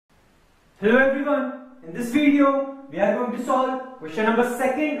Hello everyone, in this video we are going to solve question number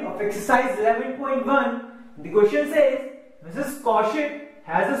 2 of exercise 11.1. The question says Mrs. Kaushik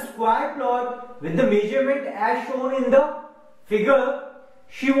has a square plot with the measurement as shown in the figure.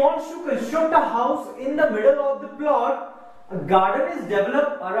 She wants to construct a house in the middle of the plot. A garden is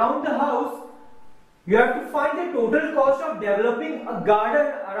developed around the house. You have to find the total cost of developing a garden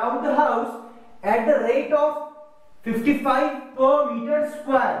around the house at the rate of 55 per meter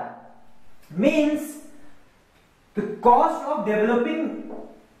square. Means the cost of developing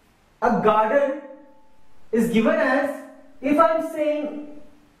a garden is given as, if I am saying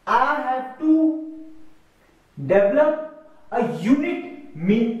I have to develop a unit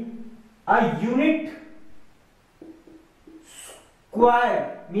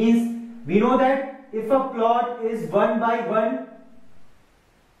square, means we know that if a plot is 1 by 1,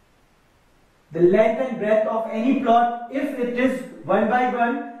 the length and breadth of any plot, if it is 1 by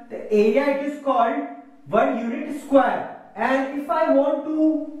 1, the area it is called 1 unit square. And if I want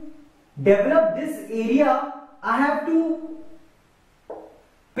to develop this area, I have to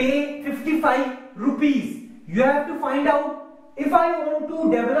pay 55 rupees. You have to find out, if I want to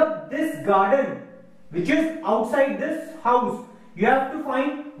develop this garden which is outside this house, you have to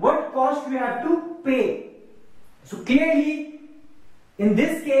find what cost you have to pay. So clearly in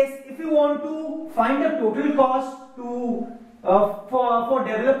this case, if you want to find the total cost to for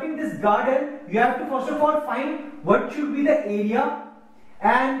developing this garden, you have to first of all find what should be the area,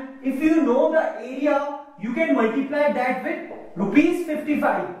 and if you know the area, you can multiply that with rupees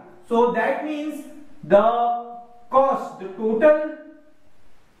 55. So that means the cost, the total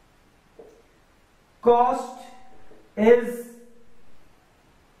cost is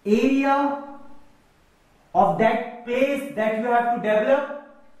area of that place that you have to develop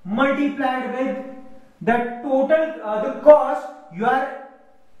multiplied with the total the cost you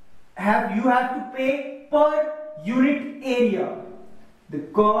have to pay per unit area. The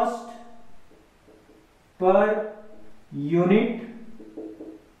cost per unit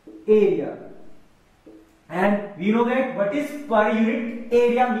area, and we know that what is per unit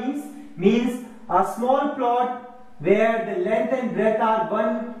area means a small plot where the length and breadth are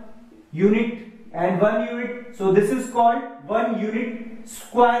 1 unit and 1 unit, so this is called 1 unit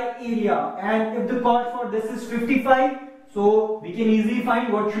square area, and if the cost for this is 55, so we can easily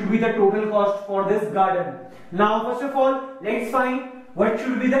find what should be the total cost for this garden. Now first of all, let's find what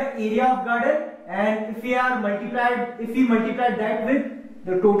should be the area of garden, and if we multiply that with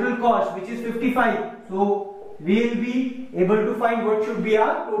the total cost which is 55, so we will be able to find what should be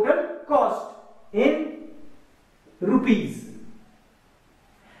our total cost in rupees.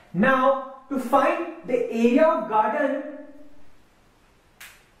 Now to find the area of garden,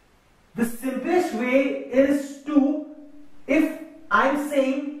 the simplest way is to, if I am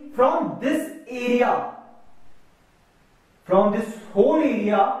saying from this area, from this whole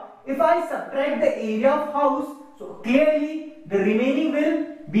area, if I subtract the area of house, so clearly the remaining will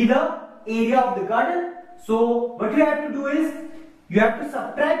be the area of the garden. So what you have to do is, you have to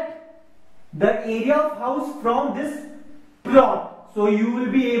subtract the area of house from this plot, so you will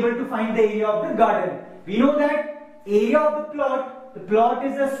be able to find the area of the garden. We know that area of the plot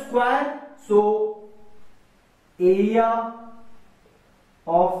is a square, so area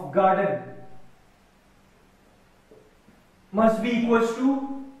of garden must be equals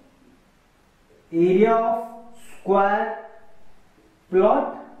to area of square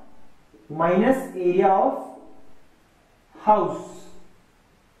plot minus area of house.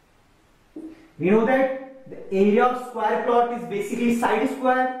 We know that the area of square plot is basically side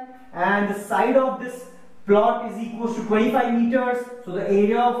square, and the side of this plot is equals to 25 meters, so the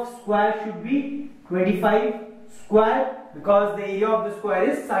area of square should be 25 square, because the area of the square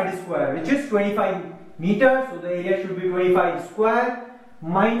is side square which is 25 meters, so the area should be 25 square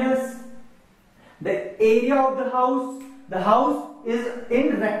minus the area of the house. The house is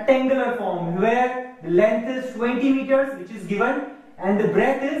in rectangular form where the length is 20 meters which is given and the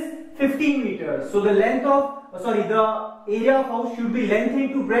breadth is 15 meters, so the length of the area of house should be length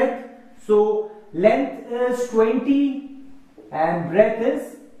into breadth, so length is 20 and breadth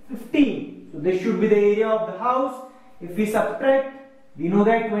is 15, so this should be the area of the house. If we subtract, we know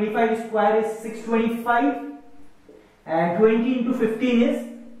that 25 square is 625 and 20 into 15 is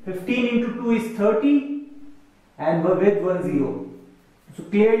 15 into 2 is 30 and with 1 0. So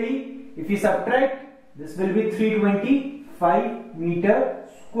clearly if we subtract, this will be 325 meter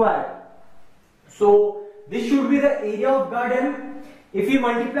square. So this should be the area of garden. If we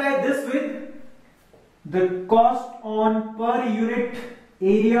multiply this with the cost on per unit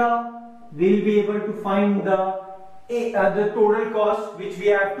area, we will be able to find the total cost which we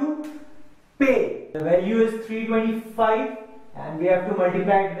have to pay. The value is 325 and we have to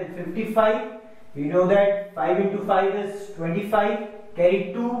multiply it with 55. We know that 5 into 5 is 25,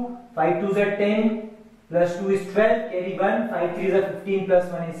 carry 2, 5 2s are 10, plus 2 is 12, carry 1, 5 3s are 15,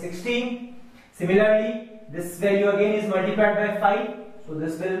 plus 1 is 16. Similarly, this value again is multiplied by 5, so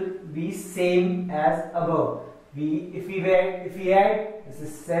this will be same as above. If we add, this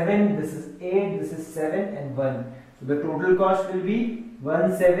is 7, this is 8, this is 7 and 1. So the total cost will be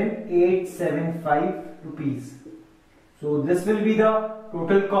 17875 rupees. So this will be the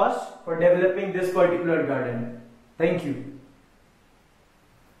total cost for developing this particular garden. Thank you.